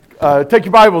Take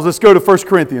your Bibles. Let's go to 1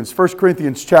 Corinthians. 1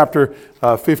 Corinthians chapter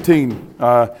 15.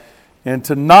 And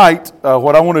tonight,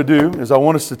 what I want to do is I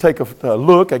want us to take a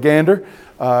look, a gander,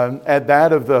 at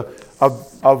that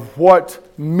of what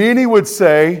many would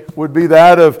say would be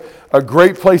that of a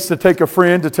great place to take a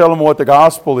friend to tell them what the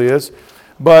gospel is.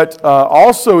 But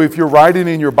also, if you're writing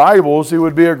in your Bibles, it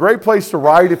would be a great place to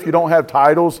write if you don't have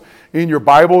titles in your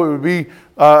Bible. It would be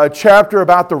a chapter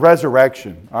about the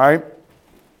resurrection, all right?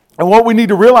 And what we need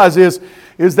to realize is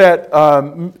that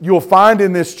you'll find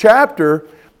in this chapter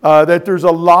that there's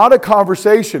a lot of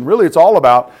conversation. Really, it's all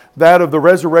about that of the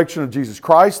resurrection of Jesus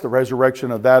Christ, the resurrection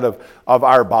of that of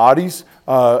our bodies.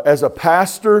 As a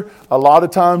pastor, a lot of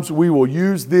times we will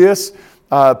use this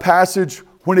passage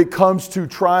when it comes to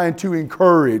trying to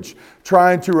encourage,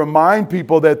 trying to remind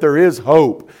people that there is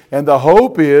hope. And the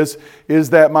hope is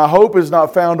that my hope is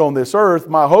not found on this earth.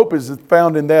 My hope is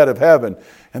found in that of heaven.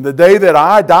 And the day that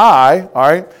I die, all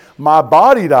right, my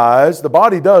body dies. The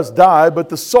body does die, but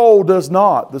the soul does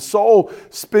not. The soul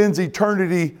spends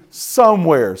eternity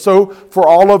somewhere. So for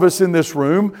all of us in this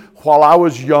room, while I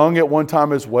was young at one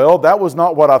time as well, that was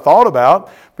not what I thought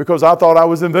about because I thought I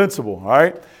was invincible, all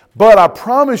right? But I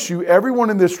promise you, everyone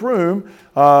in this room,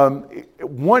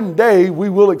 one day we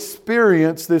will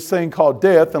experience this thing called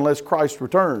death unless Christ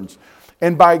returns.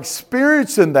 And by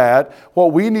experiencing that,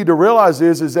 what we need to realize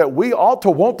is that we ought to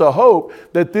want to hope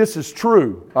that this is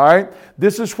true. All right?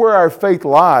 This is where our faith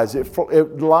lies.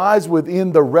 It lies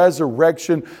within the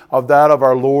resurrection of that of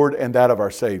our Lord and that of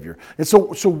our Savior. And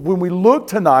so when we look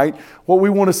tonight, what we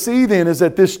want to see then is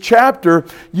that this chapter,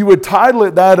 you would title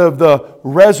it that of the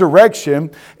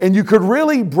resurrection, and you could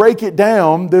really break it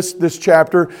down, this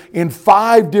chapter, in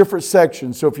 5 different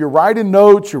sections. So if you're writing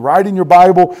notes, you're writing your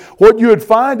Bible, what you would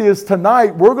find is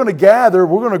tonight we're going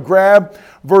to grab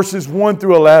verses 1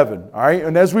 through 11. All right?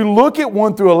 And as we look at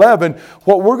 1 through 11,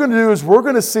 what we're going to do is we're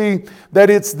going to see that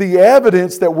it's the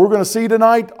evidence that we're going to see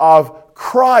tonight of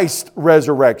Christ's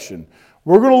resurrection.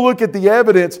 We're going to look at the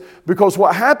evidence because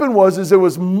what happened was there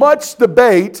was much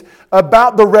debate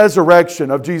about the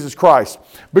resurrection of Jesus Christ.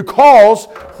 Because,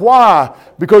 why?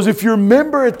 Because if you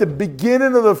remember at the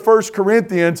beginning of the 1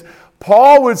 Corinthians,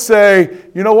 Paul would say,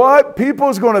 you know what?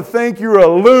 People's going to think you're a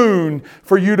loon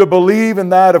for you to believe in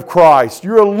that of Christ.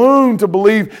 You're a loon to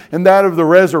believe in that of the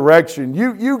resurrection.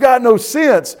 You got no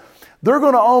sense. They're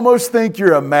going to almost think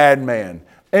you're a madman.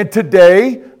 And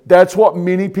today, that's what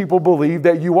many people believe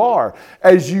that you are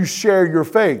as you share your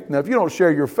faith. Now, if you don't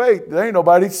share your faith, there ain't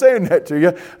nobody saying that to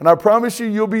you. And I promise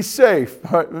you'll be safe.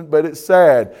 But it's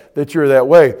sad that you're that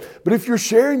way. But if you're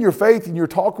sharing your faith and you're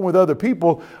talking with other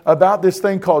people about this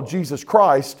thing called Jesus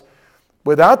Christ,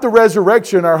 without the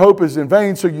resurrection, our hope is in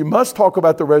vain. So you must talk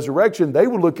about the resurrection. They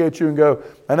will look at you and go,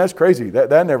 and that's crazy.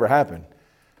 That never happened.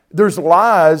 There's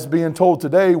lies being told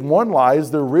today. One lie is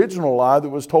the original lie that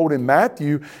was told in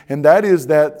Matthew, and that is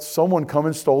that someone come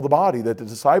and stole the body, that the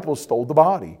disciples stole the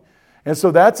body. And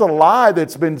so that's a lie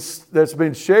that's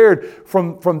been shared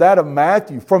from that of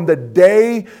Matthew, from the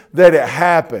day that it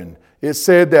happened. It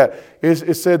said that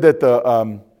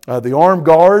the armed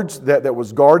guards that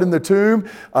was guarding the tomb,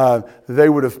 they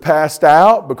would have passed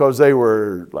out because they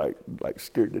were like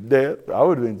scared to death. I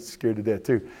would have been scared to death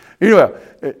too. Anyway.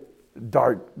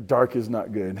 Dark is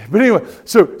not good. But anyway,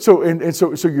 so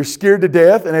you're scared to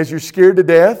death, and as you're scared to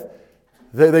death,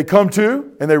 they come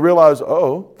to and they realize,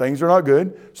 oh, things are not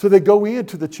good. So they go in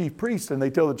to the chief priest and they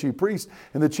tell the chief priest,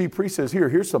 and the chief priest says,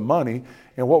 here's some money,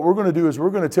 and what we're going to do is we're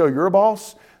going to tell your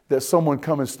boss that someone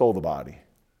come and stole the body.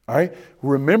 All right?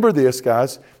 Remember this,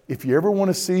 guys. If you ever want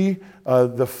to see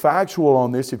the factual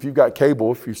on this, if you've got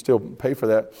cable, if you still pay for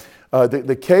that,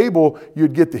 the cable,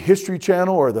 you'd get the History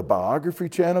Channel or the Biography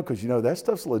Channel because, that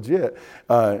stuff's legit.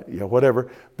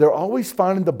 Whatever. They're always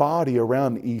finding the body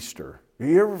around Easter.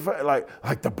 You ever find,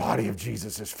 like the body of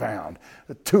Jesus is found?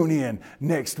 Tune in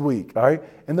next week, all right?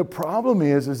 And the problem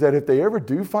is that if they ever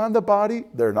do find the body,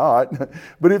 they're not.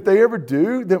 But if they ever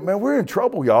do, then, man, we're in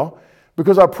trouble, y'all.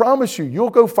 Because I promise you, you'll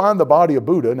go find the body of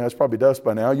Buddha, and that's probably dust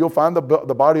by now. You'll find the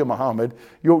body of Muhammad.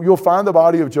 You'll find the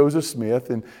body of Joseph Smith,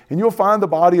 and you'll find the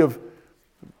body of,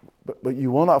 but you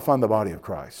will not find the body of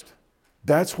Christ.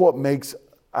 That's what makes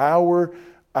our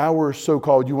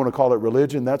so-called, you want to call it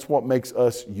religion, that's what makes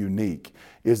us unique,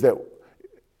 is that,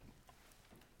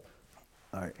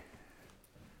 all right,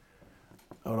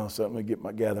 hold on a second, let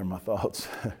me gather my thoughts.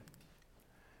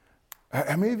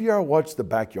 How many of you ever watched The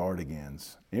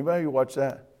Backyardigans? Anybody watch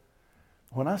that?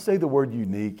 When I say the word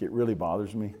unique, it really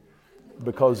bothers me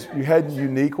because you had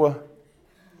Uniqua.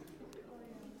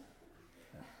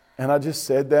 And I just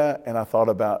said that and I thought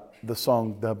about the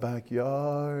song, The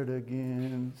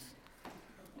Backyardigans.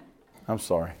 I'm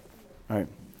sorry. All right.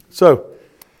 So,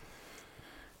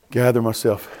 gather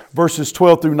myself. Verses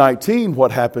 12 through 19,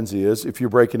 what happens is, if you're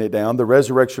breaking it down, the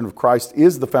resurrection of Christ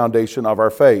is the foundation of our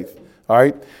faith. All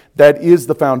right? That is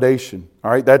the foundation.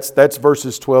 All right? That's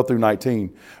verses 12 through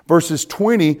 19. Verses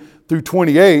 20 through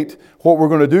 28, what we're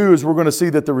going to do is we're going to see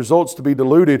that the results to be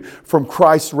diluted from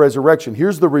Christ's resurrection.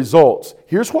 Here's the results.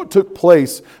 Here's what took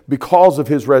place because of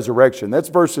His resurrection. That's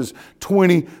verses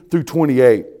 20 through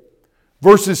 28.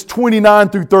 Verses 29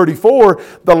 through 34,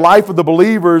 the life of the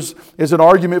believers is an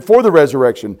argument for the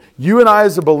resurrection. You and I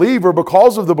as a believer,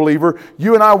 because of the believer,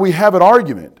 you and I, we have an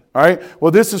argument. All right? Well,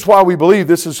 this is why we believe.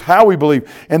 This is how we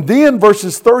believe. And then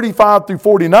verses 35 through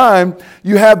 49,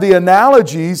 you have the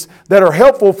analogies that are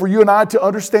helpful for you and I to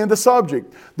understand the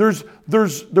subject. There's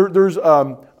things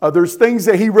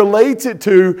that he relates it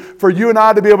to for you and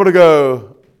I to be able to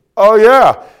go, oh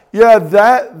yeah. Yeah,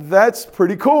 that's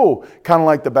pretty cool. Kind of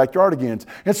like the backyardigans.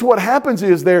 And so what happens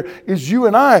is you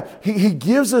and I, he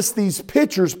gives us these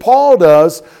pictures, Paul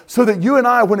does, so that you and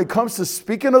I, when it comes to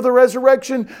speaking of the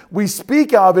resurrection, we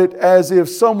speak of it as if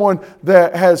someone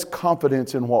that has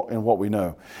confidence in what we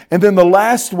know. And then the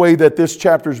last way that this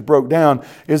chapter is broke down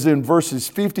is in verses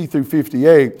 50 through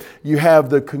 58. You have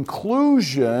the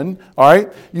conclusion, all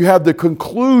right? You have the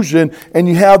conclusion and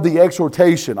you have the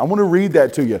exhortation. I want to read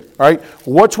that to you, all right?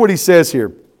 Watch what he says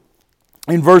here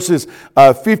in verses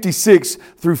 56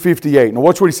 through 58. Now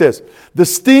watch what he says. The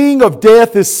sting of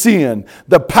death is sin.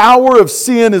 The power of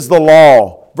sin is the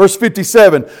law. Verse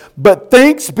 57. But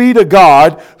thanks be to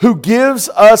God who gives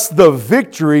us the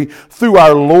victory through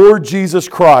our Lord Jesus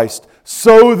Christ.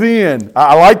 So then,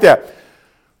 I like that.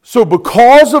 So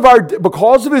because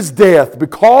of His death,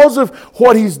 because of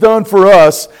what He's done for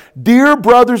us, dear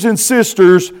brothers and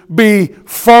sisters, be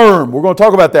firm. We're going to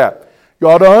talk about that. You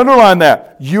ought to underline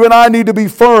that. You and I need to be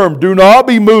firm. Do not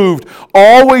be moved.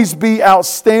 Always be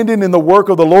outstanding in the work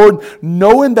of the Lord,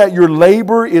 knowing that your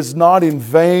labor is not in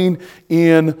vain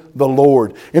in the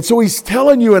Lord. And so he's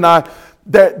telling you and I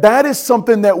that is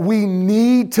something that we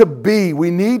need to be. We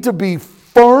need to be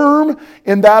firm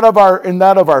in that of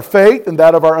our faith, in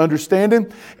that of our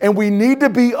understanding, and we need to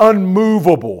be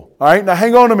unmovable. All right, now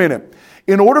hang on a minute.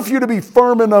 In order for you to be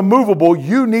firm and unmovable,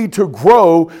 you need to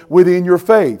grow within your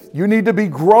faith. You need to be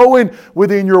growing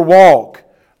within your walk.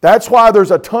 That's why there's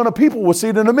a ton of people, we'll see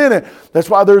it in a minute, that's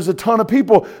why there's a ton of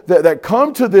people that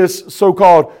come to this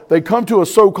they come to a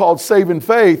so-called saving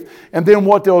faith, and then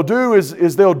what they'll do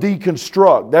is they'll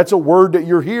deconstruct. That's a word that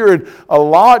you're hearing a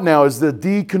lot now, is the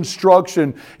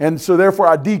deconstruction. And so therefore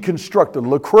I deconstructed.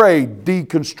 Lecrae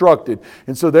deconstructed.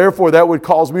 And so therefore that would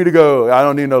cause me to go, I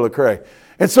don't need no Lecrae.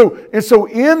 And so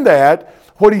in that,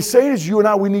 what he's saying is you and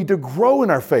I, we need to grow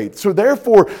in our faith. So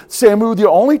therefore, Samuel, the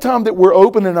only time that we're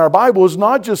opening our Bible is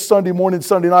not just Sunday morning,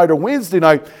 Sunday night, or Wednesday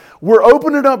night. We're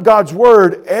opening up God's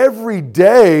Word every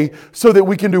day so that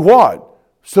we can do what?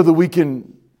 So that we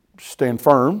can stand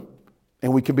firm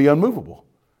and we can be unmovable.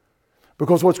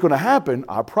 Because what's going to happen,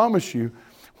 I promise you,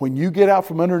 when you get out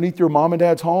from underneath your mom and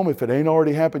dad's home, if it ain't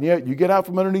already happened yet, you get out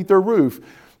from underneath their roof,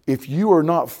 if you are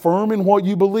not firm in what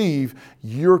you believe,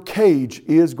 your cage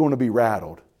is going to be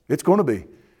rattled. It's going to be.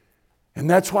 And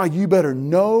that's why you better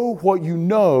know what you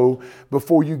know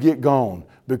before you get gone.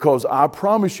 Because I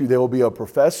promise you there will be a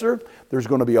professor, there's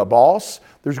going to be a boss,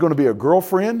 there's going to be a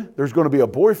girlfriend, there's going to be a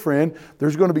boyfriend,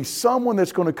 there's going to be someone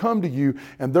that's going to come to you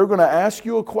and they're going to ask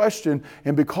you a question,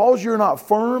 and because you're not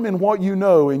firm in what you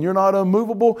know and you're not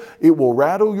unmovable, it will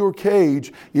rattle your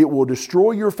cage, it will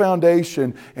destroy your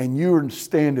foundation, and you're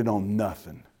standing on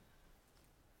nothing.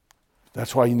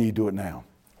 That's why you need to do it now.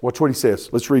 Watch what he says.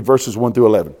 Let's read verses 1 through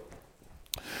 11.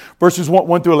 Verses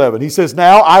 1 through 11. He says,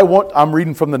 I'm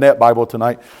reading from the Net Bible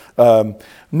tonight.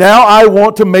 Now I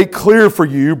want to make clear for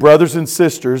you, brothers and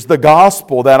sisters, the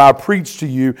gospel that I preached to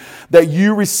you, that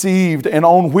you received and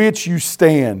on which you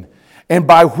stand, and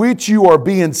by which you are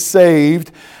being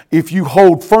saved, if you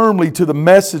hold firmly to the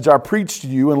message I preached to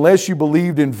you, unless you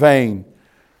believed in vain.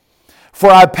 For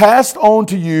I passed on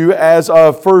to you as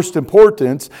of first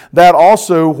importance that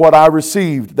also what I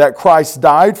received, that Christ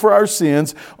died for our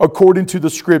sins according to the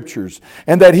Scriptures,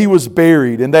 and that He was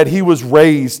buried, and that He was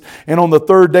raised, and on the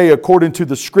third day according to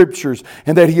the Scriptures,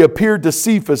 and that He appeared to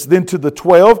Cephas, then to the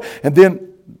 12, and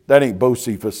then, that ain't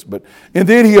Bocephus, and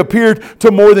then He appeared to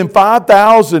more than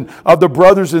 5,000 of the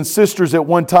brothers and sisters at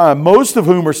one time, most of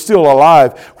whom are still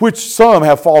alive, which some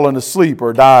have fallen asleep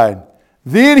or died.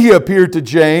 Then he appeared to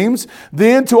James,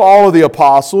 then to all of the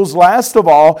apostles. Last of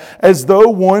all, as though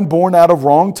one born out of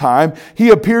wrong time, he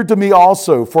appeared to me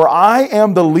also. For I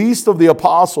am the least of the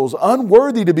apostles,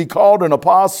 unworthy to be called an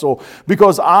apostle,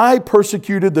 because I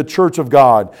persecuted the church of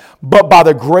God. But by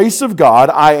the grace of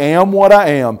God, I am what I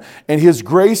am, and his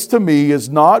grace to me is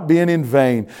not been in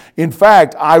vain. In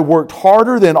fact, I worked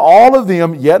harder than all of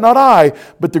them, yet not I,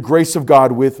 but the grace of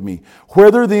God with me.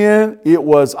 Whether then it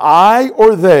was I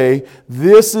or they,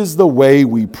 this is the way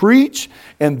we preach,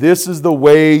 and this is the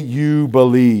way you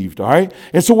believed. All right?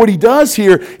 And so what he does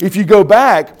here, if you go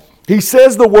back, he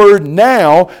says the word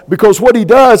now, because what he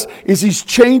does is he's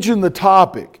changing the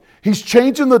topic. He's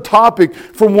changing the topic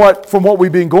from what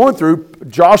we've been going through.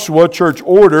 Joshua, church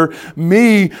order.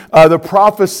 Me, the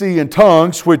prophecy in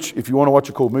tongues, which, if you want to watch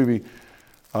a cool movie,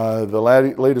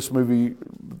 the latest movie,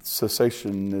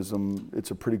 Cessationism,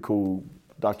 it's a pretty cool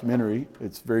documentary.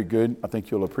 It's very good. I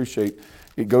think you'll appreciate.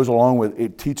 It goes along with,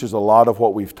 it teaches a lot of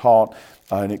what we've taught,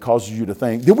 and it causes you to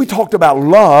think. Then we talked about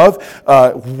love.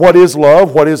 What is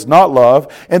love? What is not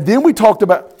love? And then we talked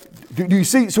about, do you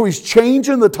see? So he's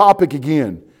changing the topic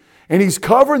again. And he's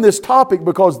covering this topic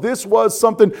because this was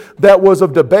something that was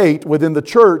of debate within the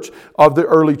church of the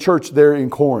early church there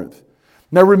in Corinth.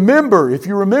 Now if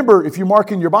you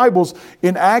mark in your Bibles,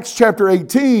 in Acts chapter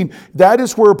 18, that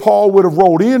is where Paul would have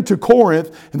rolled into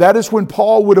Corinth. And that is when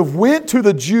Paul would have went to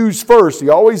the Jews first. He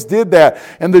always did that.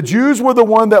 And the Jews were the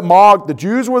one that mocked. The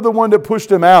Jews were the one that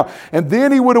pushed him out. And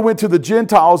then he would have went to the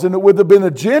Gentiles, and it would have been the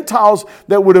Gentiles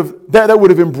that would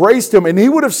have embraced him. And he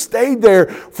would have stayed there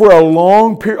for a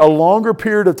longer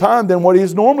period of time than what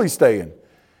he's normally staying.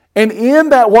 And in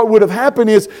that, what would have happened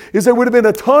is there would have been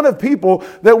a ton of people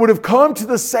that would have come to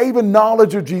the saving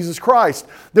knowledge of Jesus Christ.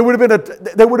 There would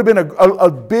have been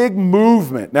a big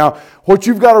movement. Now, what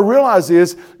you've got to realize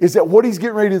is that what he's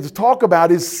getting ready to talk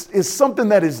about is something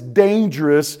that is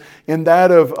dangerous in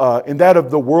that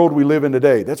of the world we live in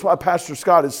today. That's why Pastor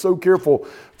Scott is so careful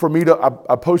for me to.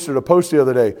 I posted a post the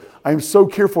other day. I am so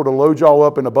careful to load y'all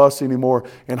up in a bus anymore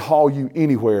and haul you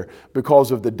anywhere because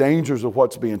of the dangers of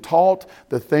what's being taught,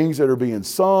 the things that are being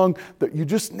sung, that you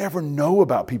just never know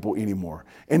about people anymore.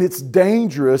 And it's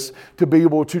dangerous to be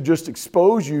able to just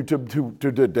expose you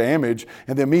to damage,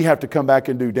 and then me have to come back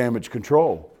and do damage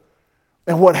control.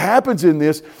 And what happens in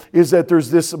this is that there's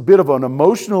this bit of an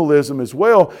emotionalism as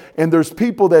well. And there's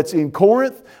people that's in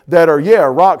Corinth that are,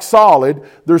 rock solid.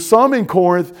 There's some in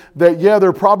Corinth that,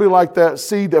 they're probably like that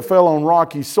seed that fell on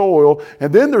rocky soil.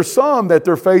 And then there's some that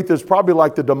their faith is probably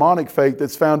like the demonic faith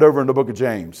that's found over in the book of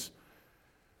James.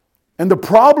 And the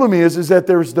problem is that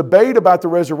there's debate about the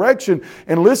resurrection.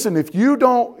 And listen, if you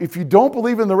don't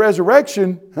believe in the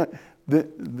resurrection,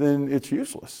 then it's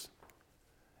useless.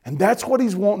 And that's what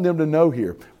he's wanting them to know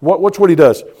here. Watch what he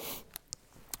does.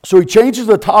 So he changes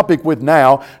the topic with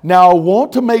now. Now I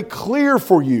want to make clear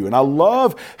for you, and I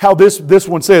love how this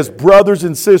one says, brothers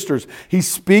and sisters. He's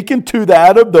speaking to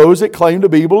that of those that claim to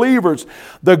be believers.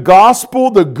 The gospel,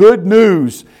 the good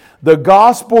news. The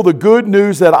gospel, the good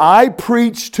news that I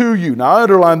preach to you. Now I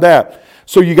underline that.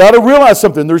 So you got to realize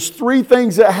something. There's three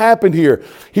things that happened here.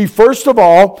 First of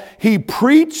all, he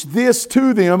preached this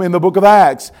to them in the book of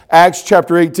Acts, Acts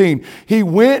chapter 18. He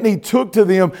went and he took to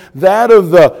them that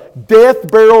of the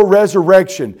death, burial,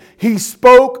 resurrection. He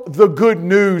spoke the good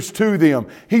news to them.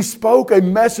 He spoke a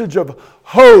message of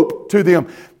hope to them.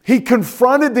 He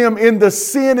confronted them in the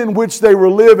sin in which they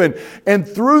were living. And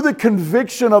through the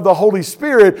conviction of the Holy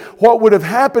Spirit, what would have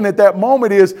happened at that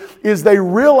moment is they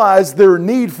realized their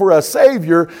need for a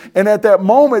Savior. And at that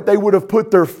moment, they would have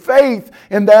put their faith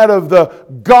in that of the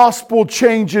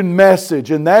gospel-changing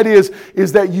message. And that is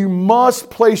that you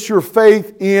must place your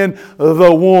faith in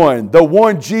the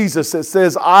one Jesus that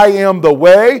says, I am the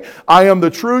way, I am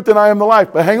the truth, and I am the life.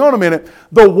 But hang on a minute.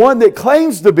 The one that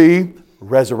claims to be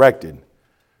resurrected.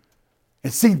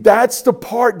 And see, that's the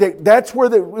part, that's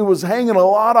where it was hanging a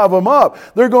lot of them up.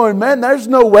 They're going, man, there's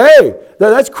no way.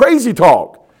 That's crazy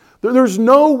talk. There's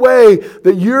no way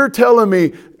that you're telling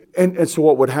me. And so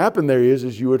what would happen there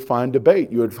is you would find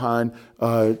debate. You would find,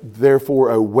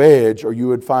 therefore, a wedge, or you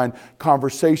would find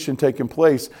conversation taking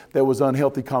place that was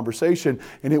unhealthy conversation.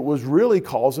 And it was really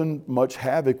causing much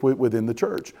havoc within the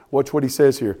church. Watch what he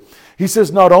says here. He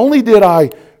says, not only did I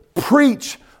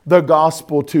preach the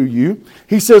gospel to you,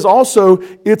 he says also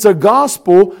it's a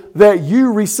gospel that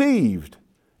you received.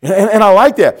 And I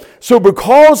like that. So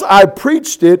because I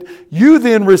preached it, you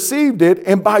then received it.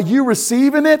 And by you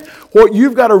receiving it, what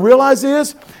you've got to realize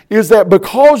is that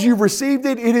because you've received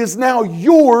it, it is now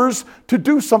yours to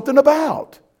do something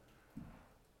about.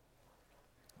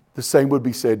 The same would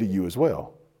be said to you as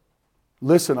well.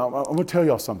 Listen, I'm going to tell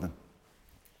y'all something.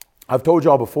 I've told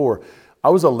y'all before, I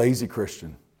was a lazy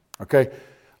Christian, okay?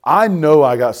 I know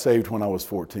I got saved when I was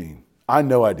 14. I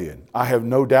know I did. I have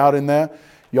no doubt in that.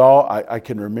 Y'all, I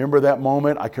can remember that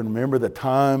moment. I can remember the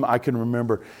time. I can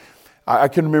remember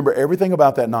everything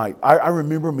about that night. I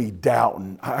remember me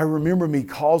doubting. I remember me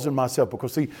causing myself,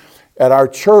 because see, at our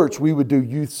church, we would do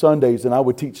youth Sundays, and I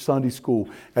would teach Sunday school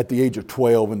at the age of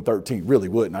 12 and 13. Really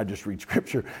wouldn't. I just read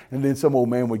scripture, and then some old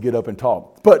man would get up and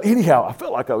talk. But anyhow, I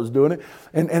felt like I was doing it.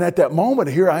 And at that moment,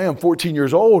 here I am, 14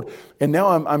 years old, and now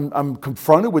I'm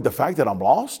confronted with the fact that I'm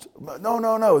lost.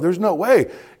 No, there's no way.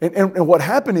 And what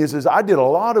happened is I did a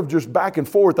lot of just back and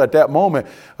forth at that moment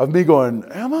of me going,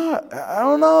 am I? I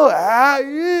don't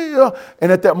know.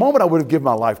 And at that moment, I would have given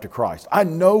my life to Christ. I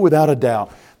know without a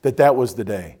doubt that was the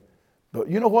day. But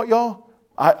you know what, y'all?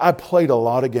 I played a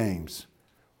lot of games.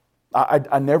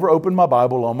 I never opened my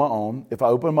Bible on my own. If I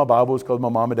opened my Bible, it's because my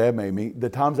mom and dad made me. The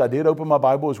times I did open my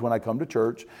Bible is when I come to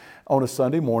church on a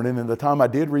Sunday morning. And the time I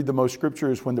did read the most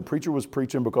scripture is when the preacher was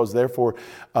preaching, because therefore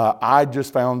I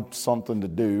just found something to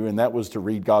do, and that was to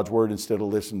read God's Word instead of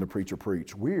listen to preacher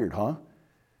preach. Weird, huh?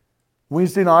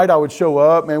 Wednesday night, I would show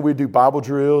up, man, we'd do Bible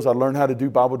drills. I'd learn how to do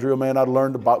Bible drill, man. I'd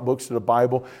learn the books of the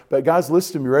Bible. But guys,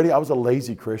 listen to me, ready? I was a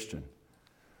lazy Christian.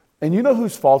 And you know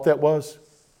whose fault that was?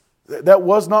 That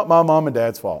was not my mom and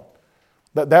dad's fault.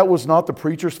 That was not the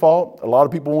preacher's fault. A lot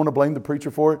of people want to blame the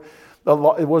preacher for it.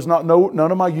 It was not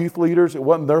none of my youth leaders. It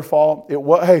wasn't their fault. It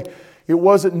wasn't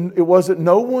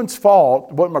no one's fault.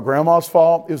 It wasn't my grandma's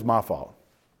fault. It was my fault.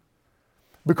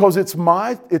 Because it's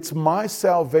my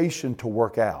salvation to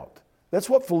work out. That's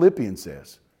what Philippians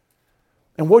says.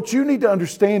 And what you need to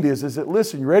understand is that,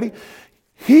 listen, you ready?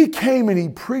 He came and he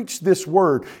preached this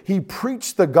word. He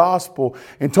preached the gospel.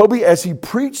 And Toby, as he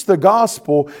preached the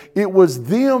gospel, it was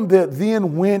them that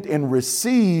then went and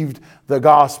received the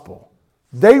gospel.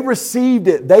 They received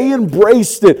it. They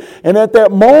embraced it. And at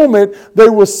that moment,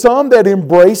 there was some that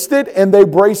embraced it, and they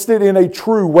embraced it in a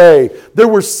true way. There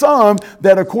were some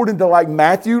that, according to like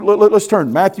Matthew, let's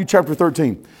turn, Matthew chapter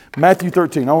 13. Matthew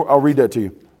 13, I'll read that to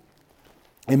you.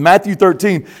 In Matthew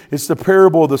 13, it's the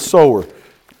parable of the sower.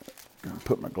 I'm going to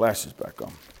put my glasses back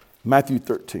on. Matthew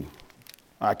 13.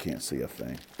 I can't see a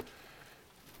thing.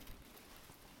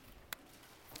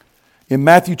 In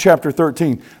Matthew chapter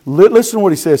 13, listen to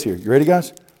what he says here. You ready,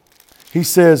 guys? He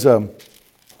says,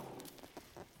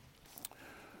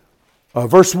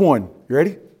 verse 1. You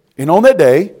ready? And on that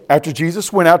day, after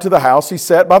Jesus went out to the house, he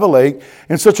sat by the lake,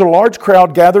 and such a large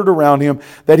crowd gathered around him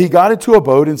that he got into a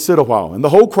boat and sit a while. And the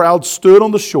whole crowd stood on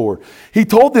the shore. He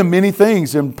told them many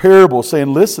things in parables,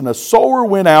 saying, listen, a sower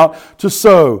went out to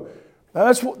sow.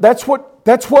 That's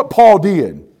what Paul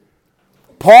did.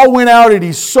 Paul went out and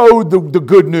he sowed the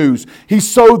good news. He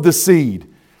sowed the seed.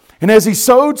 And as he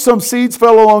sowed, some seeds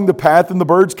fell along the path, and the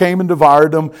birds came and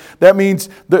devoured them. That means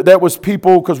that was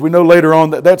people, because we know later on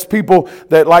that's people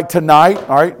that like tonight,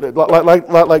 all right?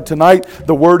 Like tonight,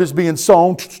 the word is being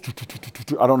sown.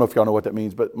 I don't know if y'all know what that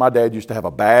means, but my dad used to have a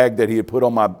bag that he had put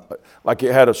on like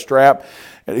it had a strap.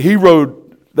 And they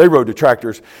rode the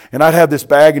tractors, and I'd have this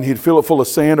bag, and he'd fill it full of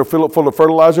sand or fill it full of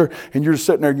fertilizer, and you're just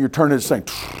sitting there and you're turning this thing,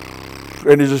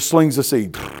 and it just slings the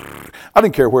seed. I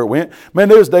didn't care where it went. Man,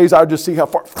 there was days I would just see how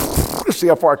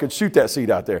far I could shoot that seed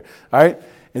out there. All right?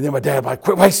 And then my dad would like,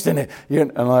 quit wasting it.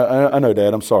 And I know,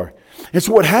 Dad, I'm sorry. And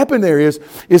so what happened there is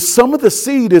some of the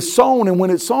seed is sown, and when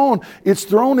it's sown, it's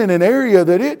thrown in an area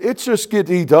that it just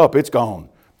gets eaten up. It's gone.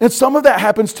 And some of that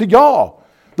happens to y'all.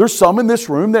 There's some in this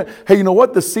room that, hey, you know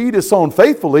what? The seed is sown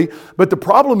faithfully, but the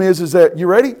problem is that you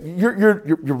ready?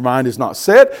 Your mind is not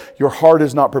set. Your heart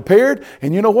is not prepared.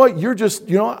 And you know what? You're just,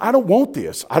 I don't want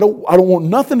this. I don't want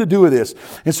nothing to do with this.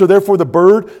 And so therefore the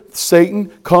bird, Satan,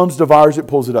 comes, devours it,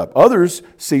 pulls it up. Others,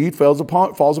 seed falls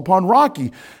upon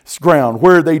rocky ground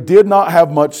where they did not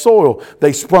have much soil.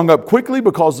 They sprung up quickly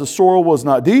because the soil was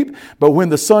not deep, but when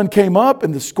the sun came up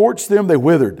and scorched them, they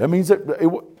withered. That means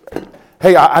that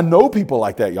hey, I know people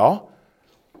like that, y'all.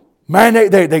 Man,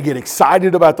 they get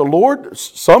excited about the Lord.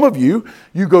 Some of you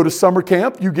go to summer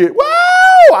camp, you get, wow,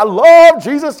 I love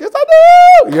Jesus. Yes,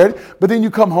 I do. But then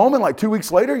you come home and like 2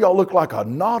 weeks later, y'all look like a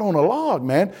knot on a log,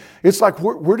 man. It's like,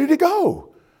 where did it go?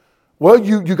 Well,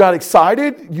 you got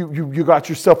excited. You got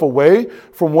yourself away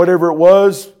from whatever it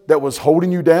was that was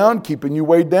holding you down, keeping you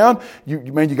weighed down.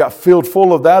 You got filled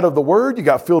full of that of the Word. You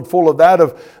got filled full of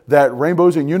that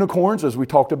rainbows and unicorns, as we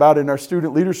talked about in our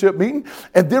student leadership meeting.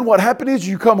 And then what happened is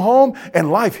you come home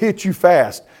and life hits you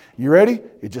fast. You ready?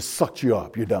 It just sucks you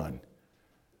up. You're done.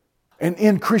 And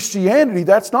in Christianity,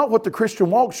 that's not what the Christian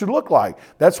walk should look like.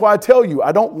 That's why I tell you,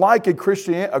 I don't like a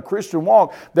Christian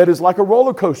walk that is like a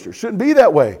roller coaster. Shouldn't be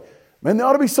that way. Man, there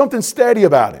ought to be something steady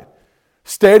about it.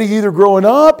 Steady either growing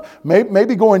up,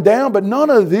 maybe going down, but none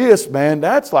of this, man,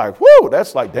 that's like, whoo,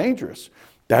 that's like dangerous.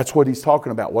 That's what he's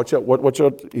talking about. Watch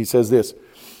out. He says this.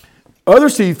 Other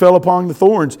seed fell upon the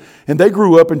thorns, and they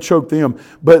grew up and choked them.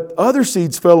 But other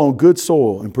seeds fell on good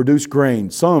soil and produced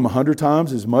grain, some 100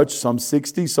 times as much, some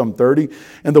 60, some 30.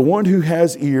 And the one who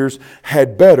has ears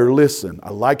had better listen.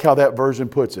 I like how that version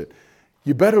puts it.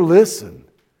 You better listen.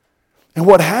 And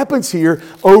what happens here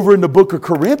over in the book of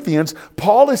Corinthians,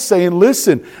 Paul is saying,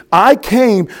 listen, I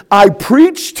came, I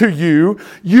preached to you,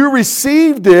 you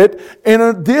received it,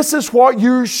 and this is what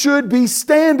you should be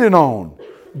standing on.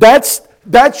 That's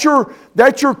your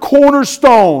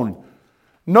cornerstone.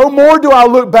 No more do I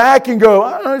look back and go,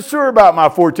 I'm not sure about my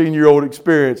 14-year-old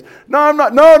experience. No, I'm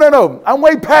not. No. I'm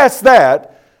way past that.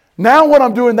 Now what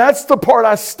I'm doing, that's the part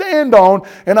I stand on,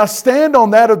 and I stand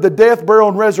on that of the death, burial,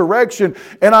 and resurrection.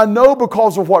 And I know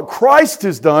because of what Christ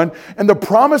has done and the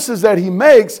promises that He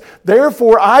makes,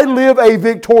 therefore I live a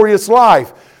victorious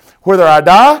life. Whether I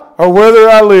die or whether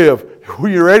I live. Are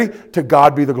you ready? To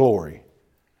God be the glory.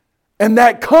 And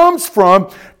that comes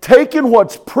from taking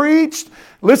what's preached,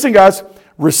 listen guys,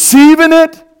 receiving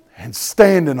it and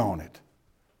standing on it.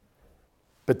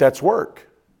 But that's work.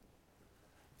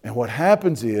 And what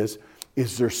happens is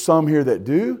there's some here that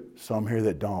do, some here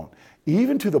that don't.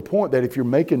 Even to the point that if you're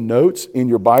making notes in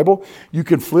your Bible, you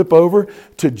can flip over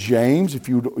to James if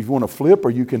you want to flip,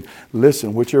 or you can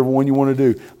listen, whichever one you want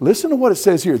to do. Listen to what it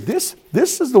says here. This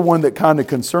is the one that kind of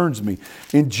concerns me.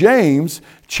 In James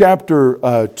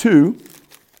chapter 2,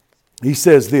 he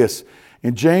says this.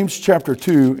 In James chapter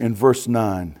 2 in verse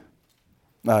 9.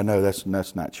 No, that's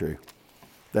not true.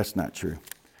 That's not true.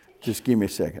 Just give me a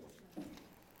second.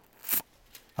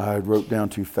 I wrote down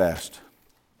too fast.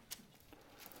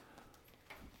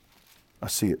 I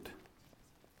see it.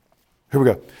 Here we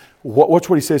go. Watch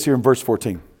what he says here in verse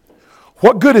 14.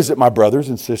 What good is it, my brothers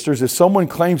and sisters, if someone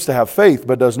claims to have faith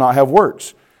but does not have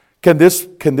works? Can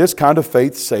this kind of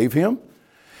faith save him?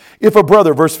 If a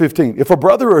brother, verse 15, if a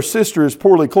brother or sister is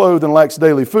poorly clothed and lacks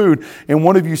daily food, and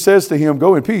one of you says to him,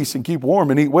 go in peace and keep warm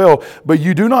and eat well, but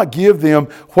you do not give them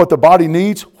what the body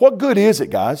needs, what good is it,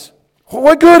 guys?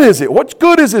 What good is it? What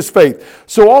good is this faith?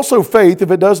 So also faith,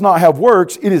 if it does not have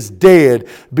works, it is dead,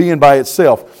 being by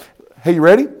itself. Hey, you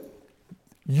ready?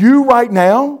 You right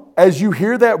now, as you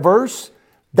hear that verse,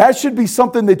 that should be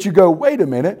something that you go, wait a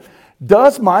minute,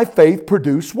 does my faith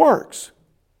produce works?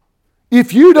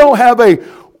 If you do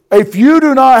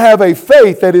not have a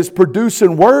faith that is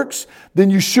producing works, then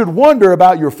you should wonder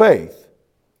about your faith.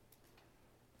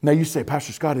 Now you say,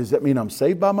 Pastor Scott, does that mean I'm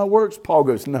saved by my works? Paul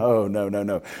goes,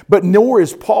 no. But nor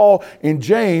is Paul and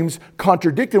James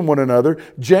contradicting one another.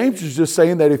 James is just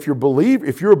saying that if you're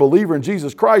a believer in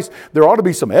Jesus Christ, there ought to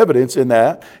be some evidence in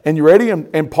that. And you ready?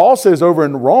 And Paul says over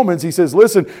in Romans, he says,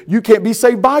 listen, you can't be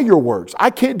saved by your works. I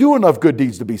can't do enough good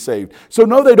deeds to be saved. So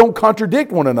no, they don't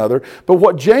contradict one another. But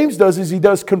what James does is he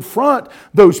does confront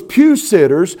those pew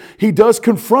sitters. He does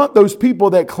confront those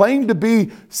people that claim to be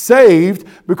saved,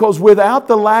 because without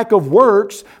the lack of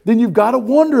works, then you've got to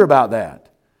wonder about that.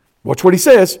 Watch what he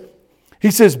says.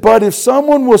 He says, but if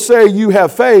someone will say, you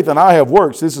have faith and I have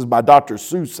works, this is my Dr.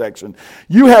 Seuss section.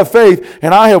 You have faith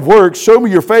and I have works. Show me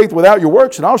your faith without your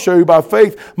works, and I'll show you by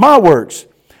faith my works.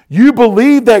 You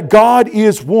believe that God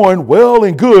is one, well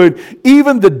and good.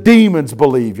 Even the demons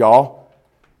believe, y'all.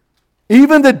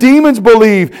 Even the demons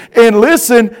believe and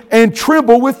listen and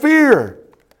tremble with fear.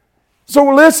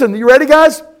 So listen, you ready,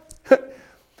 guys?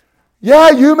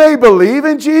 Yeah, you may believe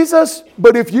in Jesus,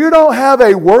 but if you don't have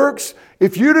a works,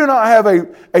 if you do not have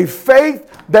a faith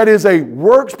that is a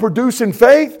works-producing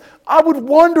faith, I would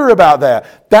wonder about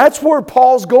that. That's where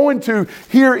Paul's going to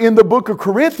here in the book of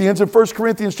Corinthians, in 1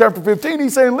 Corinthians chapter 15.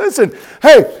 He's saying, listen,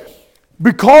 hey,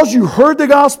 because you heard the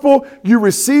gospel, you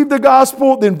received the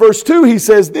gospel. Then verse 2, he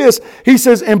says this. He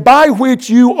says, and by which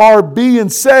you are being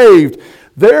saved.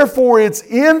 Therefore, it's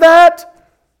in that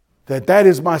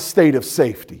is my state of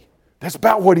safety. That's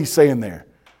about what he's saying there.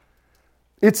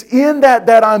 It's in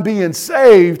that I'm being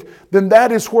saved, then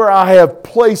that is where I have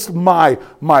placed my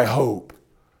hope.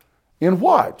 In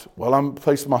what? Well, I'm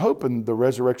placing my hope in the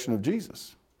resurrection of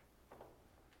Jesus.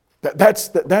 That's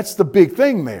the big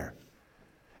thing there.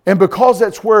 And because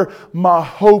that's where my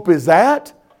hope is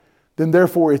at, then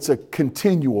therefore it's a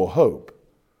continual hope.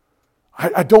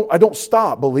 I don't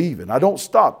stop believing. I don't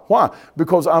stop. Why?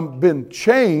 Because I've been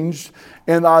changed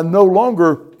and I no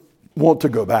longer want to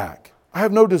go back. I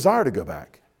have no desire to go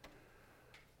back.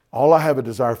 All I have a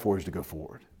desire for is to go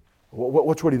forward.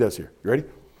 Watch what he does here. You ready?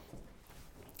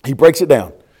 He breaks it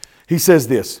down. He says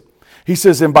this. He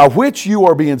says, and by which you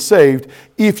are being saved,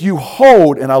 if you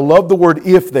hold, and I love the word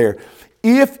if there,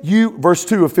 verse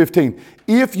 2 of 15,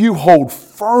 if you hold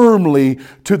firmly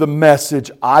to the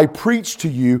message I preached to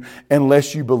you,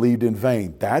 unless you believed in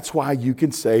vain. That's why you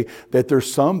can say that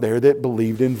there's some there that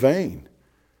believed in vain.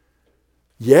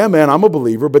 Yeah, man, I'm a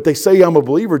believer, but they say I'm a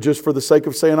believer just for the sake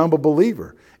of saying I'm a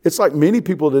believer. It's like many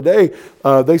people today,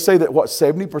 they say that,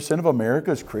 70% of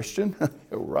America is Christian?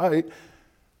 Right.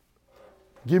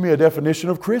 Give me a definition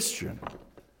of Christian.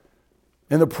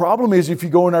 And the problem is, if you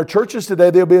go in our churches today,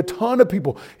 there'll be a ton of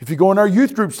people. If you go in our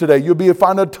youth groups today, you'll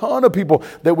find a ton of people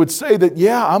that would say that,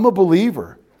 yeah, I'm a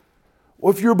believer.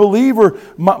 Well, if you're a believer,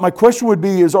 my question would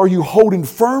be is, are you holding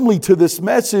firmly to this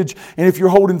message? And if you're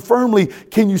holding firmly,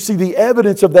 can you see the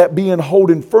evidence of that being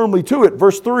holding firmly to it?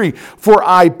 Verse 3, for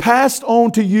I passed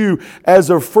on to you as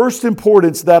of first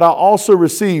importance that I also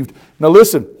received. Now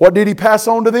listen, what did he pass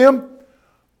on to them?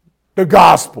 The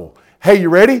gospel. Hey, you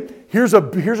ready? Here's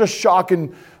a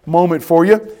shocking moment for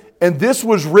you. And this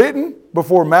was written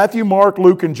before Matthew, Mark,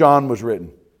 Luke, and John was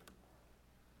written.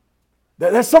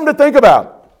 That's something to think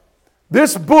about.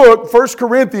 This book, 1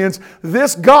 Corinthians,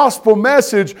 this gospel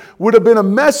message would have been a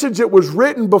message that was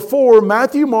written before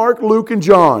Matthew, Mark, Luke, and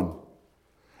John.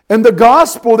 And the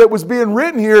gospel that was being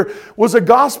written here was a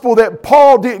gospel that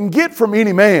Paul didn't get from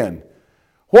any man.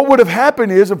 What would have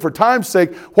happened is, and for time's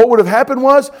sake, what would have happened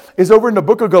is over in the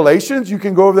book of Galatians, you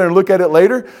can go over there and look at it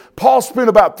later, Paul spent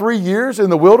about 3 years in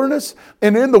the wilderness,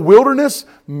 and in the wilderness,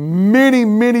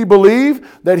 many believe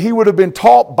that he would have been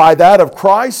taught by that of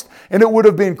Christ, and it would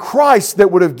have been Christ that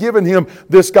would have given him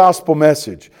this gospel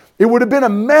message. It would have been a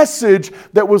message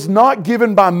that was not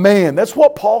given by man. That's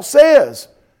what Paul says.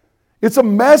 It's a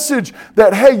message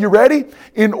that, hey, you ready?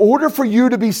 In order for you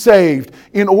to be saved,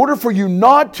 in order for you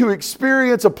not to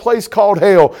experience a place called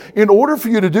hell, in order for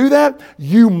you to do that,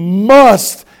 you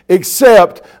must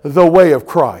accept the way of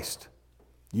Christ.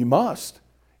 You must.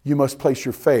 You must place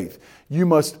your faith. You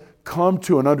must come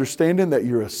to an understanding that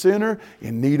you're a sinner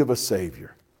in need of a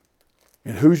Savior.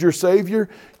 And who's your Savior?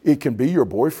 It can be your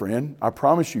boyfriend. I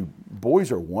promise you,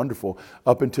 boys are wonderful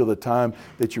up until the time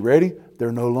that you're ready.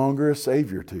 They're no longer a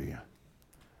Savior to you.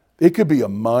 It could be a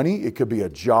money, it could be a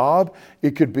job,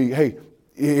 it could be,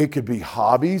 it could be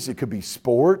hobbies, it could be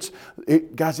sports.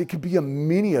 Guys, it could be a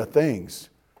many of things.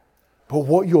 But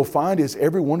what you'll find is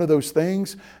every one of those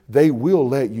things, they will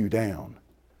let you down.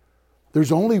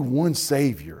 There's only one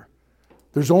Savior.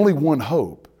 There's only one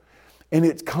hope. And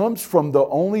it comes from the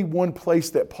only one place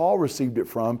that Paul received it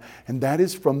from, and that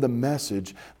is from the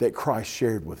message that Christ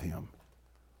shared with him.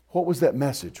 What was that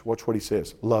message? Watch what he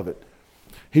says. Love it.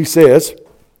 He says,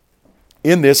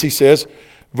 in this, he says,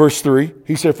 verse 3,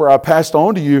 he said, for I passed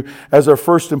on to you as of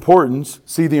first importance.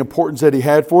 See the importance that he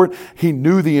had for it? He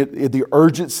knew the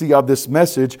urgency of this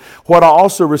message. What I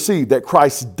also received, that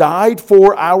Christ died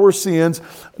for our sins.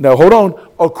 Now, hold on.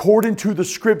 According to the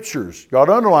Scriptures. You ought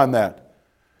to underline that.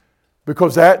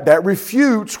 Because that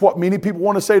refutes what many people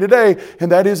want to say today,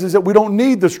 and that is that we don't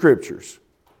need the Scriptures.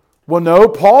 Well, no,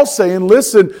 Paul's saying,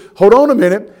 listen, hold on a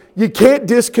minute. You can't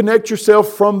disconnect yourself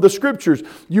from the Scriptures.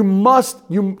 You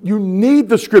need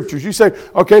the Scriptures. You say,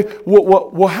 okay,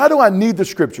 well, how do I need the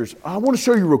Scriptures? I want to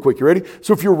show you real quick. You ready?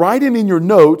 So if you're writing in your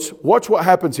notes, watch what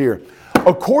happens here.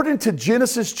 According to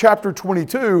Genesis chapter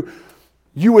 22,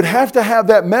 you would have to have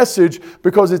that message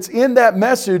because it's in that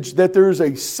message that there is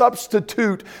a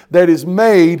substitute that is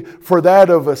made for that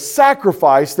of a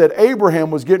sacrifice that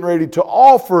Abraham was getting ready to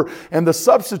offer, and the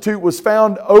substitute was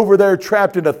found over there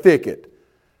trapped in a thicket.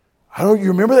 You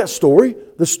remember that story?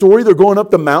 The story, they're going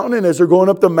up the mountain, and as they're going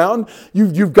up the mountain,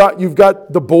 you've got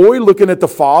the boy looking at the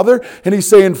father, and he's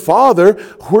saying, Father,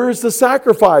 where's the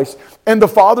sacrifice? And the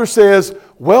father says,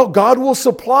 well, God will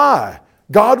supply.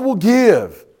 God will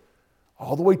give.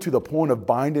 All the way to the point of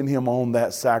binding him on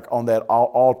that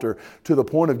altar, to the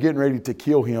point of getting ready to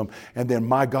kill him, and then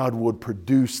my God would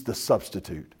produce the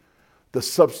substitute, the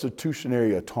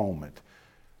substitutionary atonement.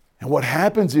 And what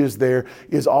happens is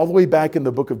all the way back in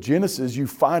the book of Genesis, you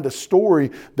find a story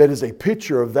that is a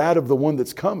picture of that of the one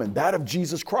that's coming, that of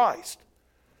Jesus Christ.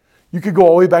 You could go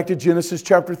all the way back to Genesis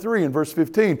chapter 3 and verse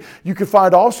 15. You could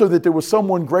find also that there was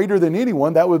someone greater than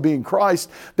anyone, that would be in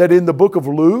Christ, that in the book of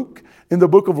Luke,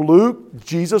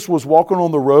 Jesus was walking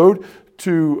on the road with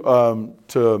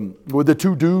the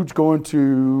two dudes going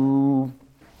to,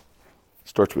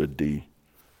 starts with a D.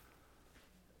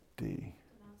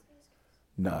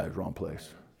 No, wrong place.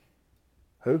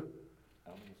 Who?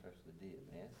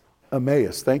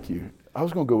 Emmaus, thank you. I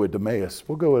was going to go with Emmaus.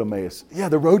 We'll go with Emmaus. Yeah,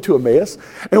 the road to Emmaus.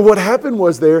 And what happened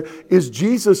was there is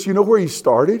Jesus, you know where he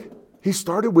started? He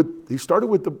started with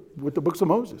the books of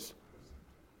Moses.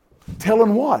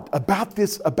 Telling what? About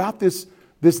this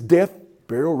death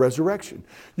burial, resurrection.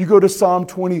 You go to Psalm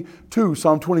 22.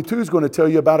 Psalm 22 is going to tell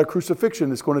you about a crucifixion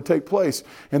that's going to take place.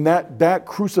 And that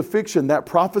crucifixion, that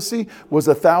prophecy was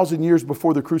 1,000 years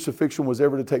before the crucifixion was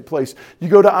ever to take place. You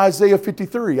go to Isaiah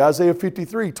 53. Isaiah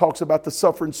 53 talks about the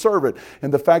suffering servant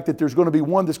and the fact that there's going to be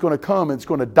one that's going to come and it's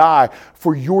going to die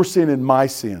for your sin and my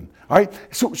sin. All right?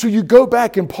 So you go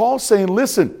back and Paul's saying,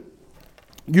 listen,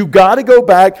 you got to go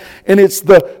back, and it's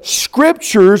the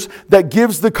Scriptures that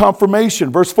gives the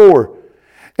confirmation. Verse 4,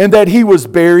 and that he was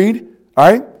buried.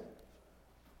 All right?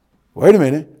 Wait a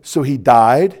minute. So he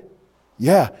died.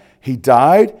 Yeah, he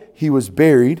died, he was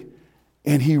buried,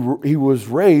 and he was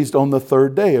raised on the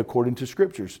third day according to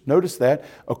Scriptures. Notice that,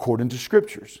 according to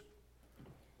Scriptures.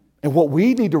 And what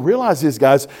we need to realize is,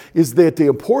 guys, is that the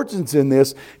importance in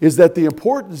this is that the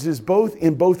importance is both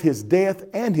in both his death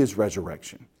and his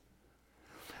resurrection.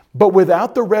 But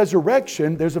without the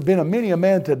resurrection, there's been many a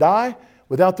man to die.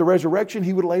 Without the resurrection,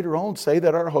 he would later on say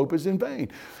that our hope is in vain.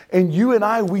 And you and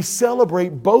I, we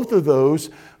celebrate both of those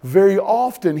very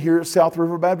often here at South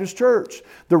River Baptist Church.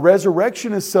 The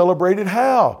resurrection is celebrated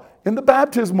how? In the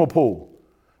baptismal pool.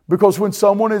 Because when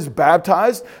someone is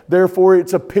baptized, therefore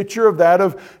it's a picture of that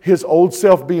of his old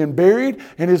self being buried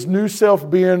and his new self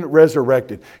being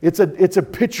resurrected. It's a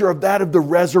picture of that of the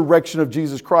resurrection of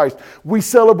Jesus Christ. We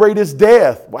celebrate his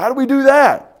death. How do we do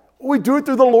that? We do it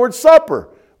through the Lord's Supper.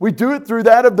 We do it through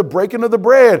that of the breaking of the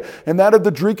bread and that of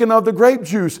the drinking of the grape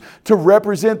juice to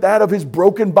represent that of his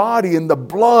broken body and the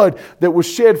blood that was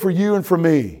shed for you and for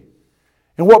me.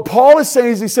 And what Paul is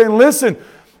saying is he's saying, listen,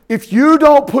 if you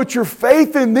don't put your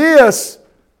faith in this,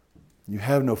 you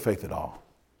have no faith at all.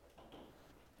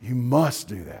 You must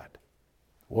do that.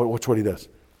 Watch what he does.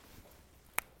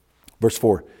 Verse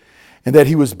 4. And that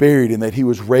he was buried and that he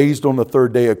was raised on the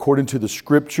third day according to the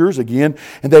Scriptures, again,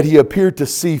 and that he appeared to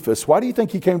Cephas. Why do you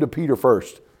think he came to Peter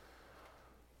first?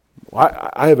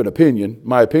 Well, I have an opinion.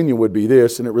 My opinion would be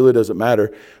this, and it really doesn't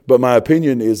matter. But my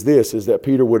opinion is this, is that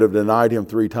Peter would have denied him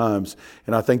 3 times.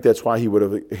 And I think that's why he would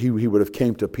have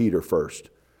came to Peter first.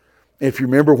 If you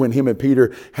remember when him and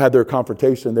Peter had their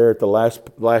confrontation there at the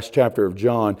last chapter of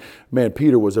John, man,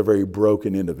 Peter was a very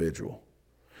broken individual.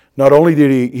 Not only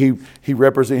did he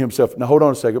represent himself. Now hold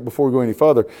on a second before we go any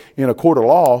further. In a court of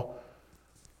law,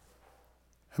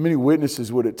 how many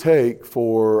witnesses would it take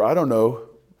for, I don't know,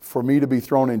 for me to be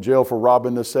thrown in jail for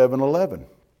robbing the 7-Eleven?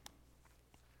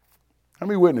 How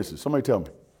many witnesses? Somebody tell me.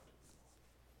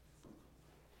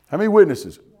 How many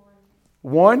witnesses?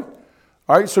 One?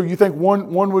 All right, so you think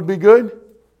one would be good?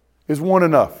 Is one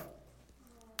enough?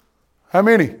 How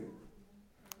many?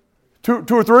 Two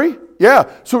or three?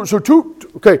 Yeah. So two.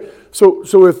 Okay. So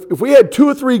if we had 2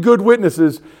 or 3 good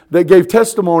witnesses that gave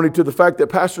testimony to the fact that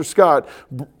Pastor Scott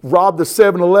robbed the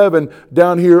 7-Eleven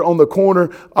down here on the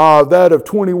corner of that of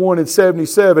 21 and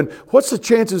 77, what's the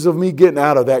chances of me getting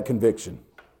out of that conviction?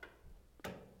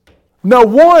 Now,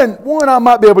 one I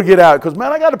might be able to get out because,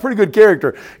 man, I got a pretty good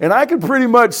character. And I can pretty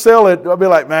much sell it. I'll be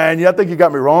like, man, I think you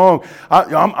got me wrong.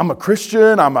 I'm a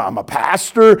Christian. I'm a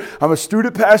pastor. I'm a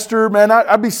student pastor. Man,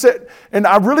 I'd be set. And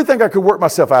I really think I could work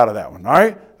myself out of that one, all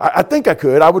right? I think I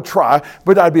could. I would try,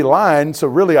 but I'd be lying. So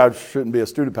really, I shouldn't be a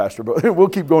student pastor, but we'll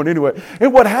keep going anyway.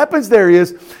 And what happens there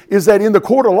is that in the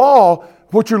court of law,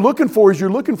 what you're looking for is at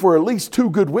least 2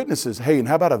 good witnesses. Hey, and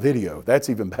how about a video? That's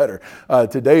even better.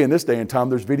 Today, in this day and time,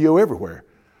 there's video everywhere.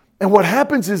 And what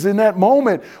happens is in that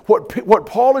moment, what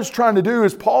Paul is trying to do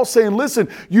is Paul's saying, listen,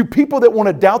 you people that want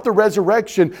to doubt the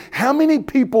resurrection, how many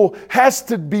people has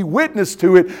to be witness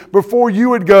to it before you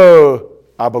would go,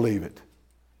 I believe it?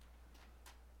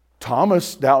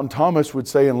 Doubting Thomas would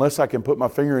say, unless I can put my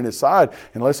finger in his side,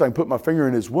 unless I can put my finger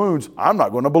in his wounds, I'm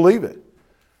not going to believe it.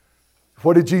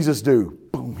 What did Jesus do?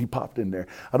 Boom, he popped in there.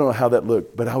 I don't know how that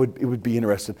looked, but it would be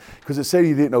interesting because it said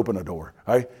he didn't open a door.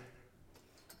 Right?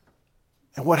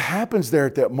 And what happens there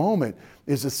at that moment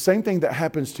is the same thing that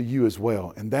happens to you as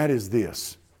well, and that is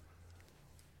this.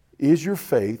 Is your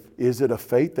faith, is it a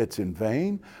faith that's in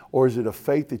vain, or is it a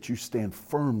faith that you stand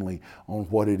firmly on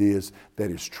what it is that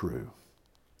is true?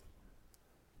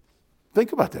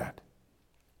 Think about that.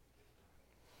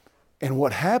 And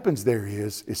what happens there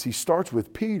is he starts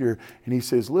with Peter and he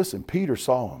says, listen, Peter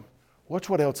saw him. Watch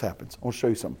what else happens. I'll show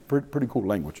you something. Pretty cool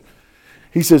language.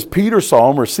 He says Peter saw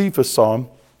him, or Cephas saw him.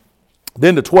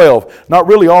 Then the 12, not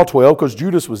really all 12 because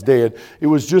Judas was dead. It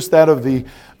was just that of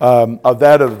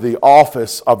the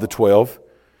office of the 12.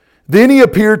 Then he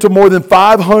appeared to more than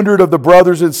 500 of the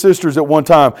brothers and sisters at one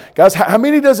time. Guys, how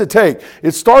many does it take?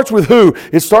 It starts with who?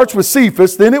 It starts with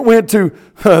Cephas. Then it went to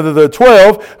the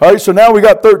 12. All right, so now we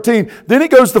got 13. Then it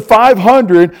goes to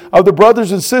 500 of the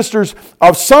brothers and sisters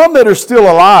of some that are still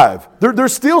alive.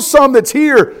 There's still some that's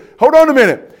here. hold on a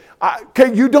minute.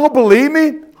 Okay, you don't believe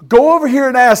me? Go over here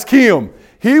and ask him.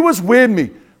 He was with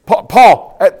me.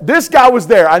 Paul, this guy was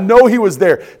there. I know he was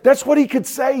there. That's what he could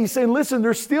say. He's saying, listen,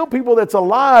 there's still people that's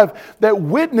alive that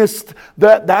witnessed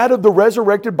that of the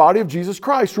resurrected body of Jesus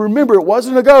Christ. Remember, it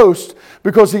wasn't a ghost,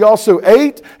 because he also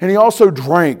ate and he also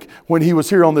drank when he was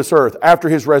here on this earth after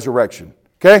his resurrection.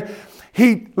 Okay?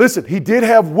 He did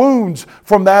have wounds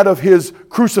from that of his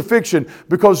crucifixion,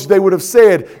 because they would have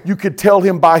said you could tell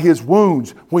him by his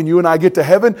wounds. When you and I get to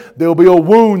heaven, there'll be a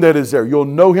wound that is there. You'll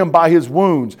know him by his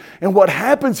wounds. And what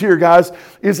happens here, guys,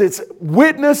 is it's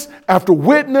witness after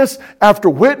witness after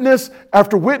witness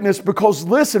after witness, because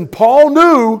listen, Paul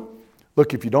knew,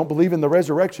 look, if you don't believe in the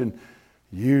resurrection,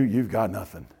 you've got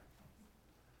nothing.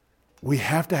 We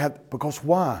have to have, because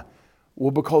why? Well,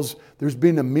 because there's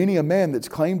been many a man that's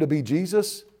claimed to be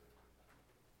Jesus,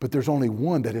 but there's only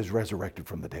one that is resurrected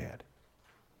from the dead.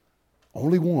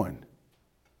 Only one.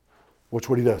 Watch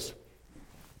what he does.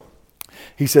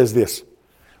 He says this,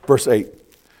 verse 8.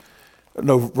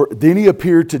 Then he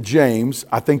appeared to James.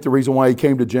 I think the reason why he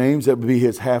came to James, that would be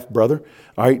his half-brother.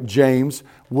 All right, James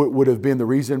would have been the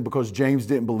reason, because James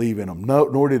didn't believe in him,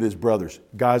 nor did his brothers.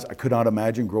 Guys, I could not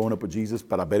imagine growing up with Jesus,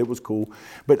 but I bet it was cool.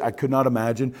 But I could not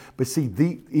imagine. But see,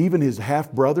 even his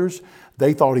half-brothers,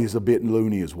 they thought he was a bit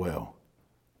loony as well.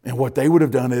 And what they would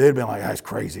have done, they'd have been like, that's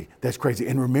crazy. That's crazy.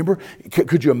 And remember,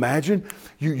 could you imagine?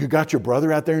 You got your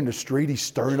brother out there in the street. He's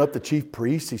stirring up the chief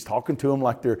priests. He's talking to them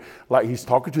like he's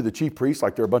talking to the chief priests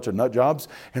like they're a bunch of nut jobs.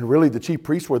 And really, the chief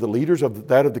priests were the leaders of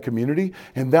the community.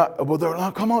 And they're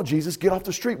like, come on, Jesus, get off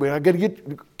the street. I got to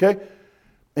get, okay?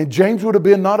 And James would have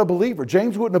been not a believer.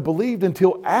 James wouldn't have believed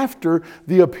until after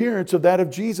the appearance of that of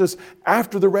Jesus,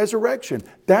 after the resurrection.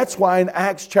 That's why in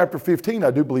Acts chapter 15,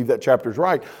 I do believe that chapter is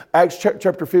right. Acts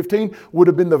chapter 15 would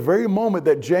have been the very moment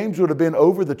that James would have been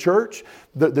over the church,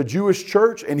 the Jewish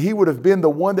church, and he would have been the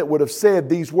one that would have said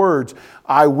these words,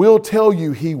 I will tell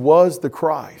you he was the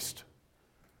Christ.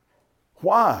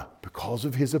 Why? Because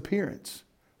of his appearance.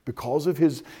 Because of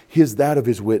his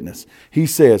witness. He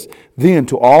says, then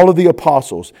to all of the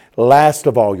apostles, last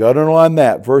of all, you got to underline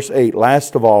that, verse 8,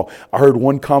 last of all. I heard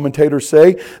one commentator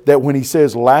say that when he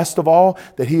says last of all,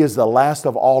 that he is the last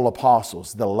of all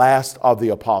apostles, the last of the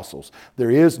apostles.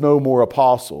 There is no more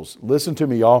apostles. Listen to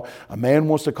me, y'all. A man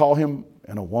wants to call him,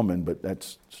 and a woman, but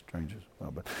that's strange as well.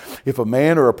 But if a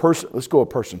man or a person, let's go a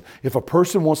person. If a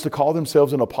person wants to call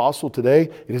themselves an apostle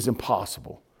today, it is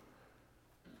impossible.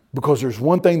 Because there's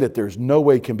one thing that there's no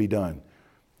way can be done,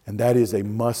 and that is they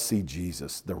must see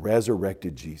Jesus, the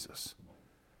resurrected Jesus.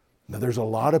 Now, there's a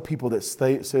lot of people that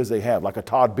says they have, like a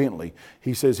Todd Bentley.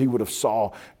 He says he would have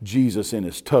saw Jesus in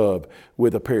his tub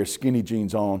with a pair of skinny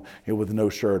jeans on and with no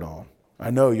shirt on.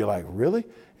 I know, you're like, really?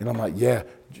 And I'm like, yeah.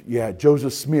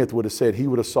 Joseph Smith would have said he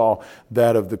would have saw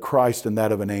that of the Christ and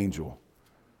that of an angel.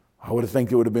 I would have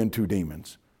think it would have been two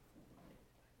demons.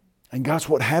 And guys,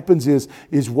 what happens is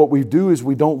what we do is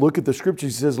we don't look at the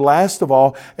scriptures. He says, last of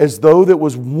all, as though that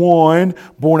was one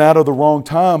born out of the wrong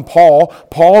time,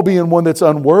 Paul being one that's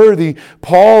unworthy,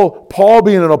 Paul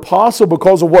being an apostle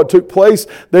because of what took place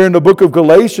there in the book of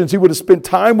Galatians, he would have spent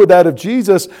time with that of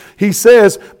Jesus. He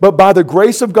says, but by the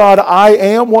grace of God, I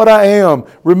am what I am.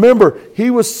 Remember, he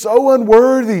was so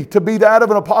unworthy to be that of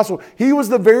an apostle. He was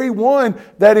the very one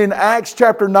that in Acts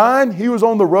chapter 9, he was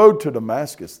on the road to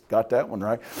Damascus. Got that one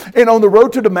right. And on the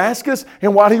road to Damascus,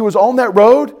 and while he was on that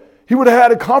road, he would have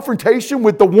had a confrontation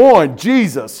with the one,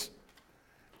 Jesus.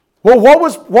 Well, what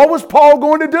was Paul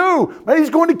going to do? Man,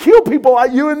 he's going to kill people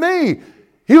like you and me.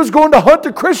 He was going to hunt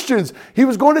the Christians. He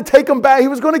was going to take them back. He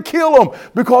was going to kill them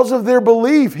because of their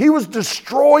belief. He was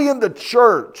destroying the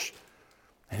church.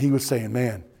 And he was saying,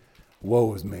 man,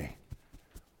 woe is me.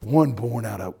 One born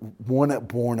at the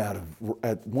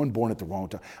wrong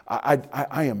time.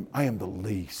 I am the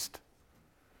least.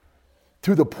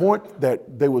 To the point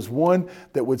that there was one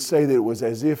that would say that it was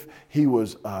as if he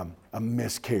was a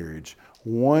miscarriage.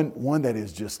 One that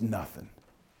is just nothing.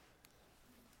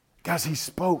 Guys, he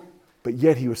spoke, but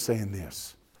yet he was saying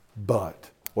this.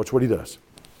 But, watch what he does.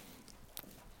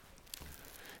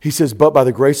 He says, but by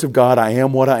the grace of God, I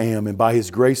am what I am, and by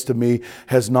his grace to me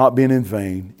has not been in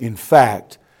vain. In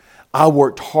fact, I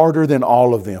worked harder than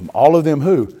all of them. All of them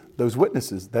who? Those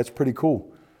witnesses. That's pretty cool.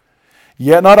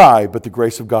 Yet not I, but the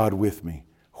grace of God with me.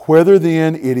 Whether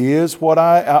then it is what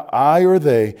I or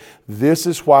they, this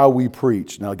is why we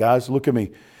preach. Now guys, look at me.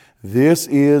 This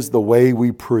is the way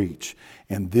we preach,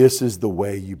 and this is the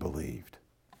way you believed.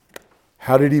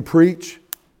 How did he preach?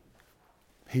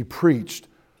 He preached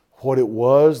what it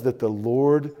was that the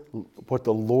Lord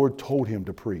told him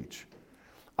to preach.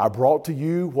 I brought to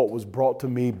you what was brought to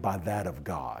me by that of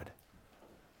God.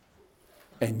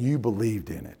 and you believed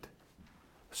in it.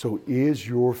 So is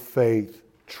your faith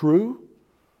true,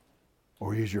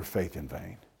 or is your faith in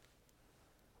vain?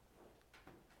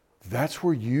 That's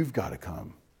where you've got to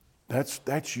come.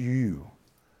 That's you.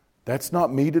 That's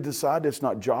not me to decide. That's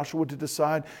not Joshua to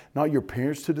decide, not your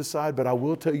parents to decide. But I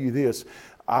will tell you this.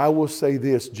 I will say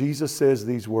this. Jesus says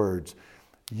these words.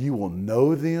 You will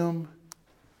know them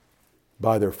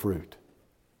by their fruit.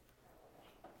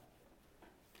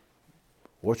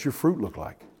 What's your fruit look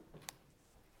like?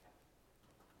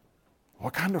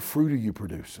 What kind of fruit are you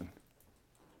producing?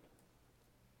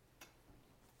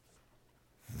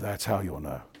 That's how you'll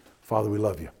know. Father, we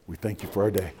love you. We thank you for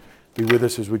our day. Be with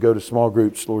us as we go to small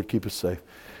groups. Lord, keep us safe.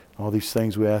 All these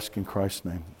things we ask in Christ's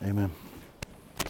name. Amen.